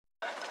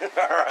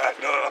Alright,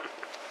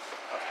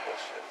 That's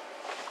bullshit.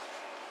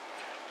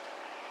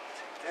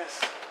 Take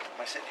this.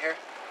 Am I sitting here?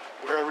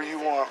 wherever you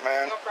want,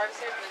 man.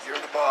 You're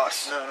the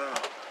boss. No. You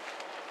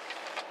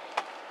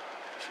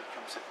should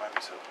come sit by me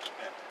so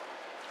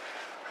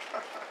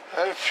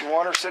Hey, if you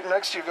want her sitting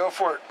next to you, go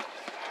for it.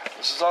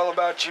 This is all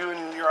about you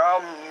and your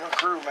album and your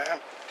crew,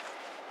 man.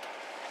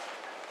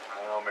 I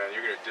don't know, man.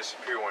 You're going to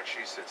disappear when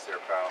she sits there,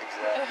 pal.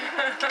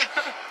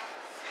 Exactly.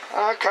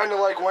 Kind of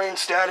like Wayne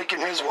Static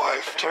and his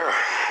wife, Tara.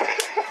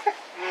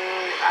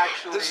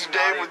 Actually, This is not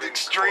Dave with even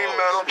Extreme close.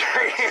 Metal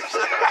Dreams.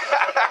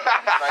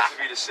 Nice of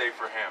you to say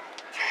for him.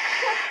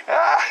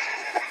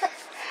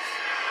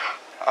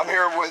 I'm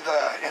here with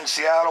in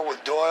Seattle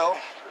with Doyle.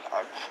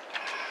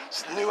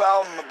 It's the new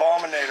album,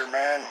 Abominator,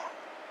 man.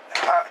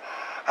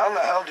 How in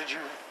the hell did you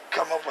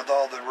come up with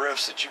all the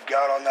riffs that you've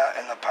got on that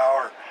and the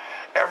power?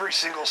 Every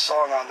single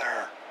song on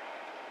there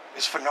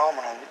is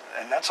phenomenal,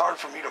 and that's hard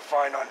for me to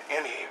find on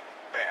any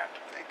band.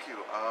 Thank you.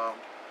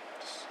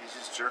 You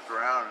just jerk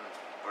around and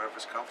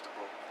wherever's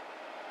comfortable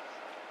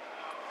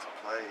to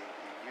play,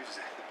 you use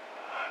it.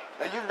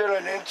 Now, you've been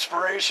an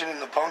inspiration in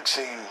the punk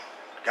scene,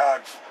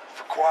 God,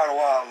 for quite a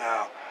while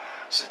now,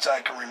 since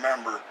I can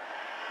remember.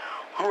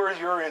 Who are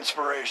your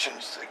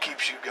inspirations that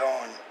keeps you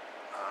going?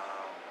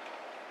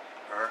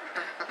 Her.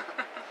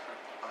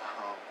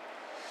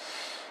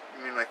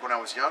 You mean like when I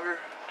was younger?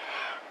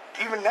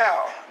 Even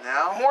now.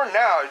 Now? More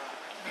now,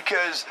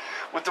 because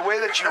with the way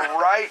that you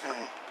write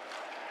and...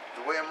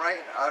 The way I'm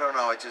writing? I don't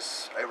know. I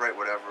write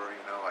whatever,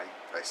 you know. I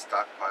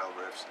stockpile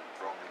riffs and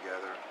throw them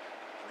together.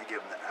 And I give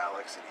them to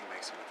Alex and he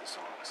makes them with the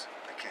songs.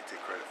 I can't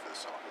take credit for the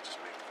song. I just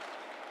make them.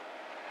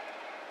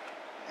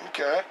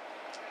 Okay.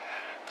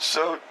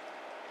 So,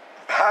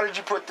 how did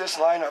you put this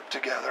lineup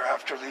together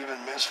after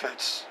leaving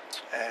Misfits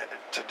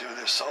to do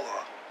this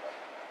solo?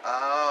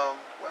 Well,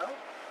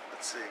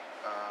 let's see.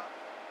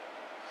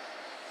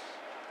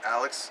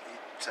 Alex, he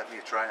sent me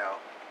a tryout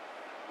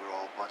with a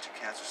whole bunch of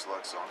Cancer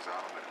Slug songs on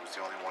them, and it was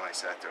the only one I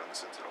sat there and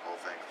listened to the whole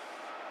thing.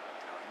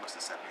 You know, he must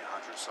have sent me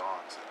 100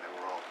 songs, and they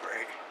were all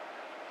great.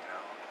 You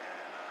know,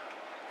 and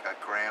got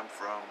Graham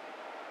from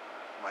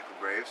Michael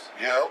Graves.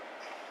 Yep.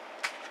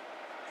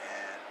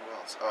 And who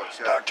else? Oh,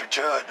 Chud. Dr.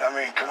 Chud. I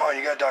mean, come on,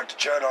 you got Dr.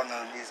 Chud on the...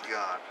 He's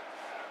gone.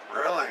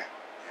 Really?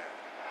 Yeah.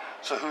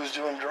 So who's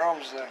doing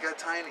drums then? I got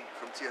Tiny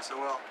from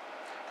TSOL.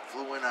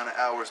 Flew in on an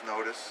hour's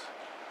notice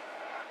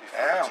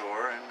before Damn. the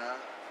tour and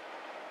learned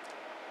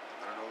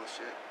all the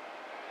shit.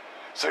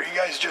 So are you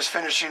guys just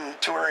finishing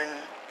touring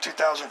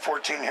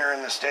 2014 here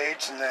in the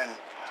States, and then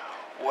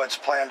what's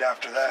planned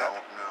after that?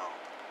 Don't know.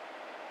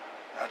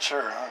 Not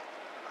sure, huh?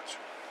 Not sure.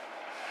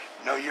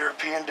 No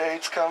European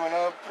dates coming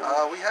up?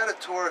 We had a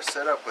tour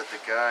set up, but the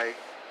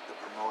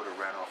promoter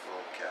ran off with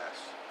all the cash.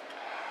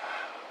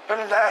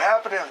 Been that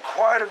happening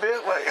quite a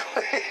bit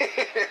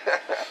lately.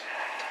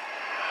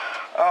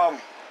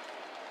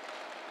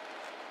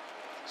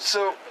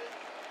 So,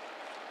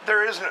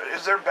 is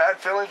there bad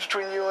feelings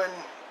between you and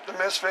the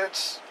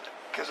Misfits?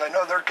 Because I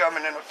know they're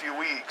coming in a few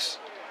weeks.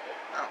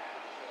 No.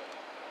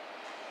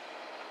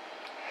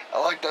 I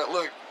like that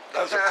look.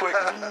 That was a quick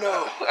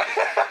no.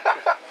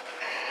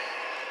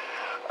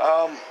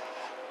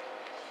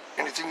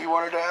 Anything you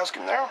wanted to ask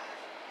him there?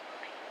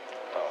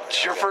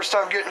 It's your first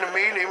time getting to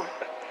meet him.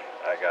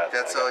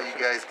 That's all you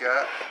guys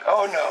got?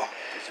 Oh, no.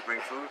 Did you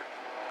bring food?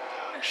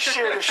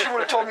 Shit, if she would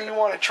have told me you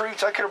wanted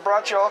treats, I could have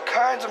brought you all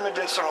kinds of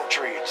medicinal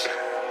treats.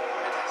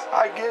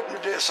 I get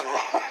medicinal.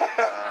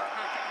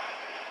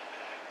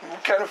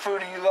 What kind of food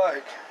do you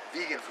like?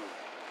 Vegan food.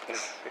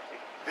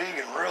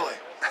 Vegan, really?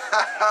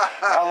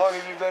 How long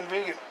have you been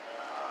vegan?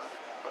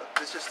 But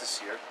it's just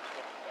this year.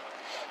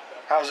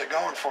 How's it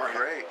going for you?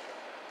 Great.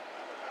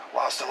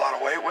 Lost a lot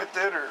of weight with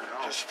it, or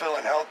No. just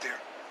feeling healthier? No,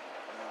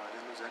 I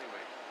didn't lose any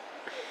weight.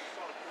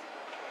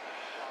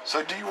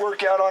 So do you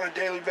work out on a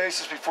daily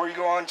basis before you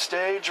go on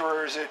stage,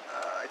 or is it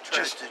I try to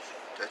just do it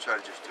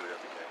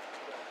every day.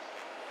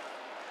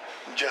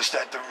 just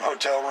at the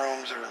hotel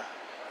rooms, or?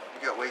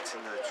 We got weights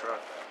in the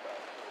truck.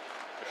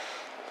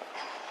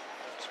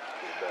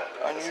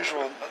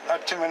 Unusual.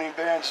 Not too many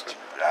bands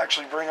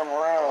actually bring them A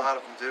around. lot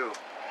of them do.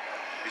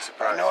 Be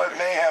surprised. I know at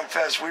Mayhem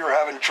Fest we were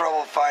having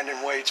trouble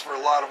finding weights for a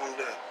lot of them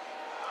to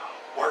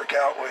work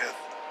out with.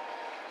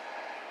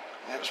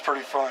 And it was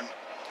pretty fun.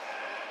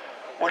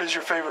 What is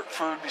your favorite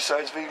food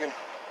besides vegan?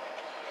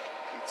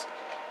 Pizza.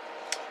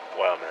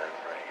 Wow, man,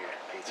 right here.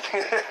 Pizza.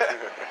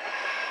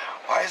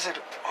 Why is it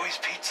always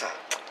pizza?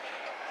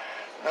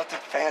 Nothing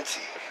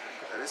fancy.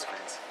 That is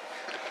fancy.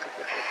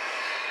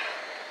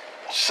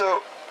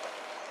 So,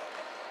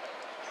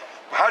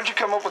 how'd you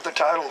come up with the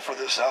title for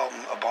this album,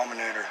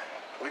 Abominator?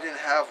 We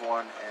didn't have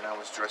one, and I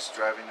was just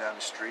driving down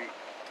the street,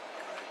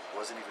 and I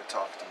wasn't even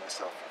talking to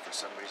myself, and for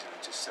some reason I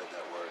just said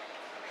that word.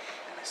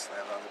 And I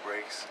slammed on the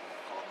brakes and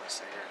called my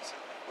singer and said,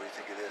 "What do you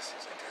think of this?"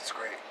 He's like, "That's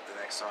great. The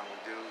next song we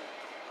do,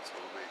 that's what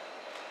it'll be."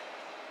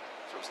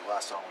 So it was the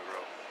last song we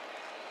wrote.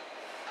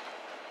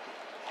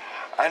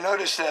 I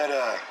noticed that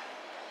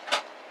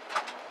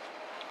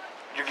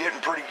you're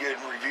getting pretty good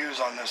reviews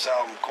on this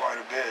album quite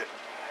a bit.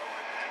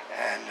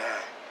 And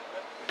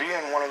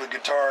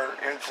guitar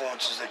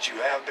influences that you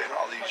have been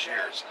all these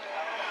years,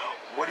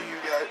 what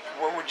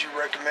would you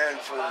recommend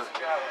for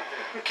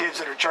kids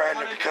that are trying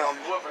to become,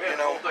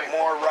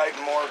 more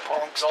writing more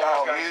punk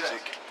style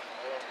music?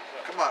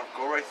 Come on,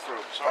 go right through.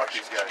 Fuck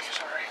these guys.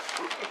 Sorry.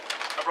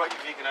 I brought you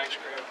vegan ice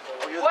cream.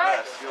 Oh, you're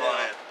What? the best. You're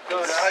lying.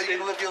 Is that how you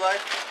can live your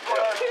life?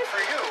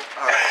 For you.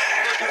 All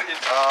right.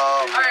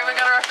 All right, we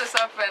gotta wrap this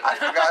up. I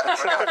forgot the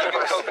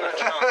Coconut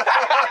chunk.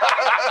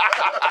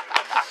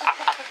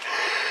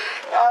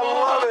 I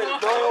love it.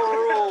 Doyle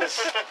rules.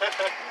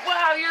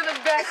 Wow, you're the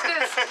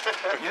bestest.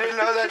 You didn't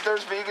know that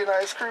there's vegan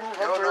ice cream up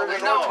there in the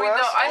No, we know.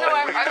 Northwest? I know.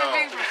 I've been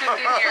vegan for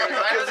 15 years.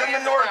 Because in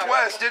the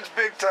Northwest, it's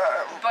big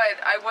time. But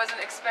I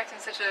wasn't expecting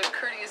such a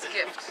courteous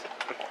gift.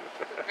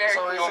 Very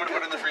So cool. You want me to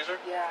put it in the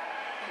freezer? Yeah.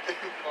 I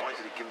want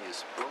you to give me a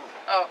spoon.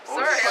 Oh,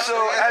 sorry. So,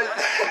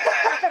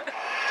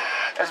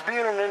 as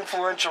being an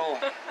influential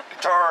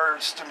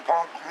guitarist in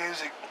punk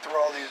music through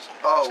all these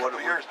What couple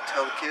do years,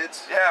 tell the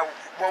kids? yeah,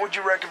 what would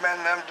you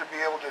recommend them to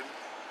be able to?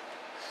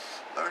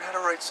 Learn how to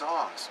write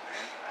songs,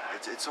 man.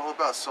 It's all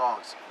about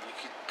songs.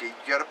 You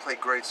got to play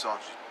great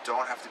songs. You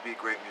don't have to be a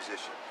great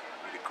musician.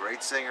 You need a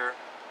great singer,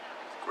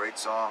 great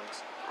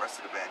songs. The rest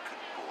of the band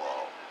couldn't pull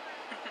all.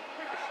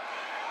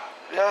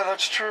 Yeah,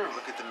 that's true.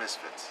 Look at the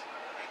Misfits.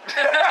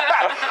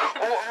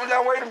 Well,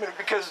 now wait a minute,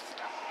 because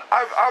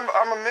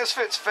I'm a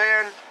Misfits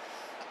fan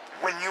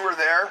when you were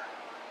there,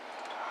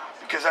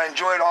 because I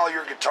enjoyed all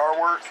your guitar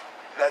work.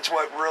 That's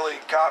what really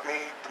got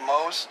me the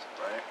most.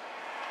 Right?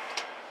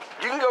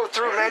 You can go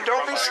through, man.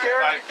 Don't be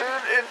scared,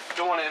 dude.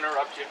 Don't want to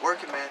interrupt you.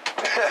 Working, man.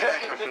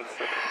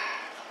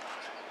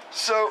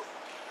 So,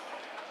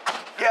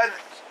 yeah,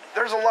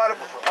 there's a lot of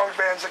punk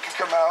bands that could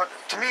come out.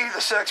 To me,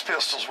 the Sex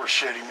Pistols were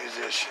shitty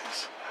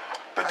musicians,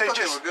 but I thought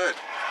they were good.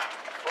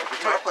 The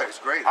guitar player's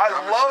great. I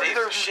love Steve,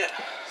 their shit.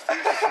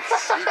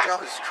 Steve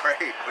Jones is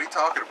great. What are you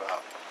talking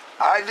about?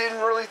 I didn't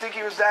really think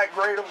he was that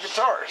great of a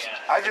guitarist.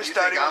 I just You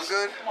thought think he I'm was.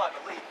 good?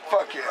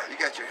 Fuck yeah. You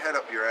got your head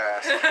up your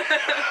ass. You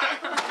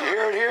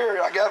hear it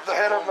here. I got the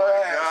head Oh of my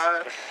my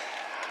ass. God.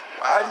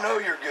 I Wow. know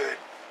you're good.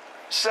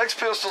 Sex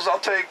Pistols, I'll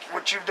take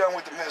what you've done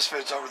with the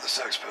Misfits over the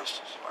Sex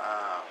Pistols.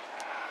 Wow.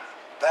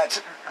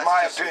 That's That's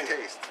my just opinion. your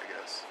taste, I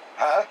guess.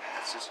 Huh?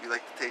 It's just you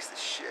like the taste of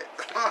shit.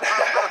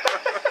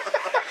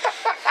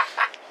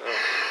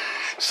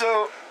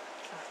 So,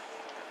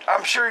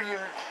 I'm sure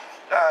you've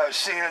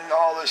seen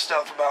all this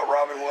stuff about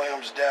Robin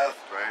Williams' death.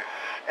 Right?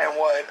 And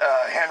what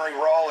Henry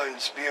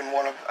Rollins, being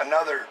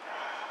another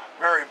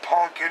very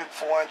punk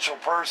influential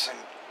person,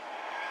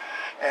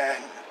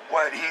 and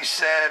what he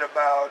said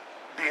about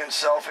being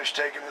selfish,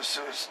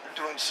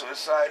 doing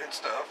suicide and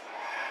stuff,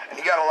 and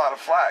he got a lot of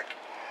flack.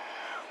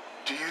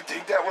 Do you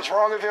think that was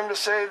wrong of him to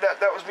say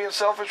that was being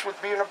selfish with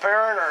being a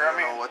parent, or I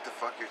don't know what the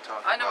fuck you're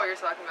talking about. I know what you're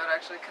talking about,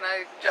 actually. Can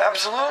I jump in?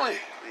 Absolutely.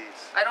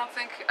 Please. I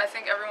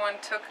think everyone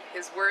took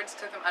his words,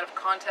 took them out of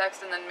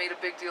context, and then made a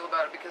big deal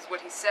about it, because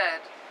what he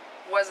said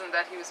wasn't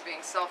that he was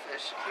being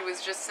selfish. He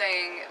was just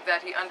saying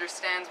that he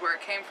understands where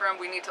it came from.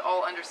 We need to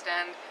all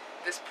understand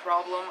this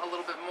problem a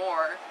little bit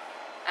more.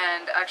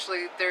 And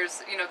actually,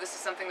 this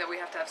is something that we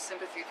have to have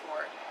sympathy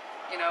for.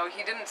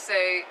 He didn't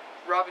say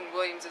Robin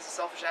Williams is a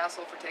selfish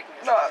asshole for taking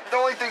his No, life. the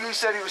only thing he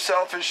said he was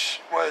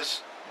selfish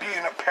was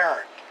being a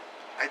parent.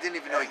 I didn't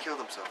even know he killed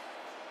himself.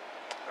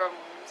 Robin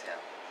Williams, yeah,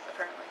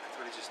 apparently. I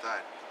thought he just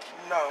died.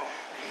 No,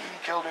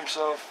 he killed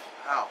himself,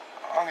 How?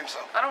 hung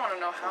himself. I don't want to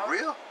know how. For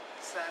real?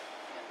 Sad.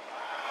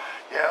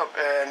 Yep,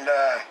 and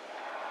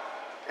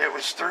it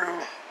was through,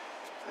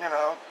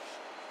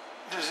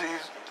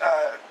 disease,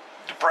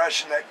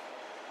 depression that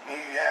he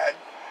had,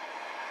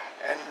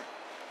 and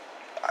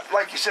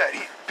like you said,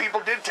 people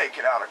did take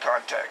it out of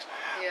context.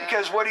 Yeah.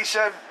 Because what he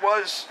said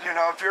was,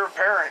 if you're a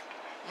parent,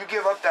 you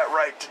give up that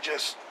right to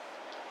just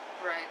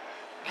Right.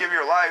 give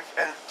your life.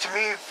 And to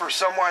me, for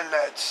someone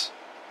that's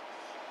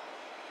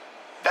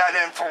that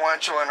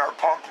influential in our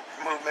punk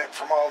movement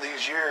from all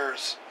these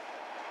years,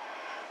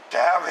 to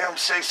have him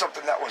say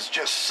something that was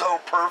just so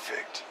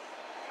perfect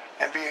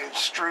and being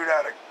screwed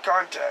out of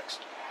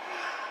context.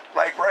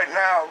 Like right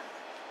now,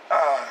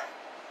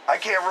 I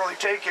can't really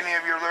take any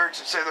of your lyrics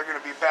and say they're going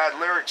to be bad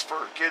lyrics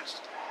for kids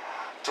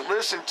to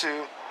listen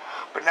to,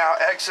 but now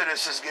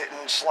Exodus is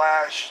getting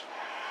slashed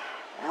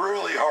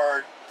really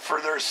hard for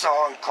their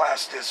song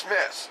Class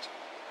Dismissed,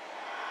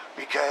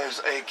 because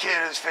a kid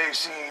is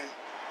facing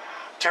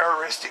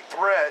terroristic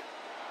threat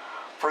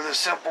for the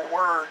simple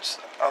words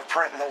of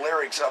printing the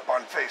lyrics up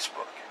on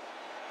Facebook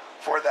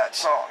for that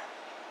song.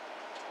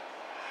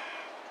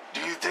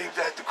 Do you think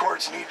that the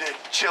courts need to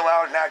chill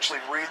out and actually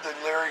read the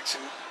lyrics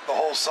and the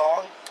whole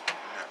song?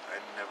 No,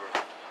 I'd never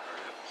heard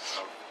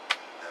of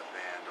that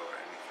band or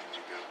anything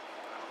you do.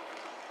 I don't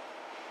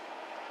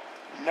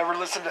know. Never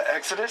listened to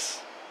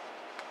Exodus?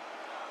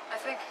 I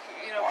think,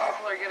 Wow.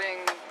 people are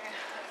getting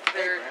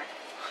their...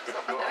 I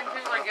think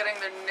people are getting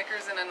their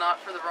knickers in a knot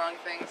for the wrong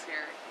things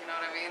here. You know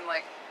what I mean?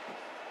 Like,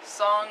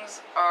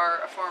 songs are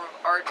a form of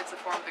art. It's a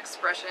form of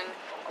expression.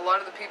 A lot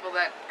of the people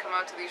that come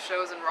out to these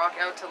shows and rock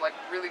out to, like,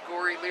 really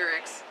gory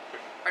lyrics,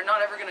 are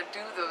not ever going to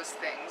do those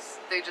things.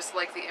 They just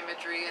like the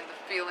imagery and the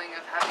feeling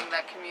of having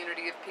that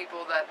community of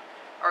people that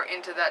are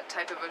into that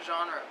type of a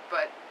genre.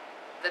 But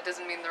that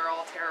doesn't mean they're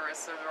all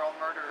terrorists or they're all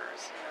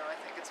murderers. You know, I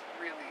think it's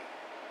really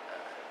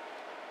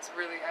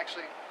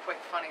actually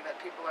quite funny that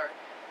people are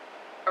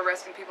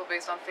arresting people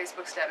based on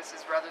Facebook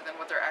statuses rather than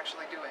what they're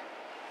actually doing.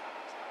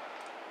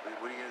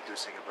 What are you gonna do?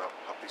 Sing about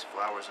puppies,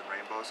 flowers, and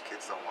rainbows?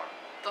 Kids don't want it.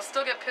 They'll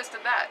still get pissed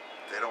at that.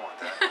 They don't want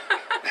that.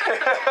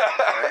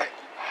 Right?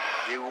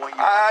 They want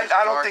you.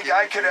 I don't think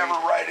I could ever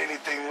write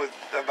anything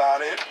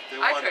about it. They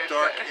I want could,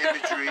 dark but-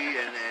 imagery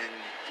and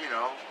you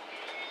know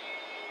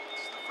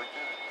stuff like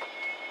that.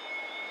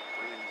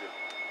 What are you gonna do?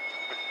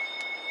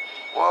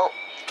 Well,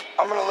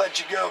 I'm gonna let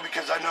you go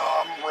because I know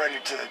I'm ready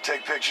to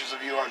take pictures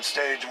of you on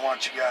stage and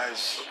watch you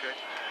guys. Okay.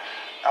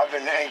 I've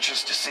been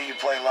anxious to see you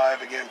play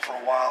live again for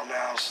a while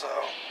now, so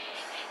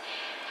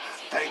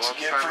thanks Well,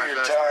 again try for my your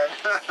best. time.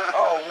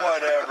 Oh,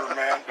 whatever,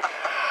 man.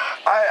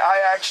 I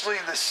actually,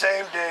 the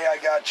same day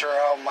I got your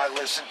album, I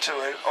listened to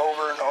it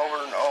over and over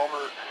and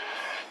over,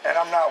 and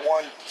I'm not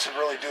one to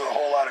really do a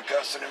whole lot of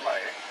cussing in my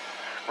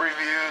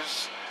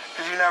reviews,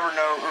 because you never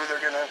know who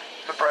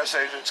the press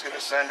agent's gonna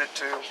send it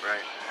to.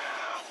 Right.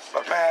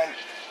 But man,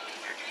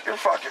 your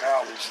fucking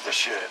album's the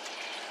shit.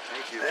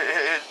 Thank you.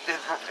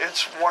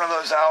 It's one of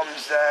those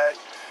albums that,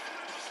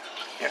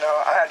 you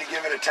know, I had to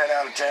give it a 10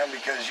 out of 10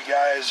 because you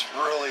guys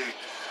really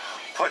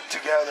put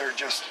together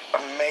just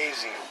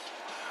amazing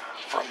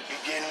from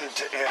beginning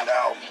to end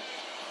album.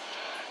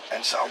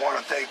 And so I want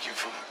to thank you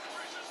for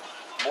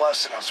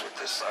blessing us with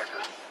this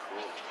sucker.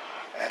 Cool.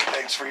 And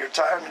thanks for your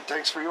time and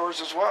thanks for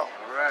yours as well.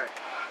 All right.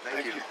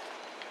 Thank you. you.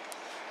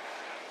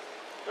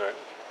 All right.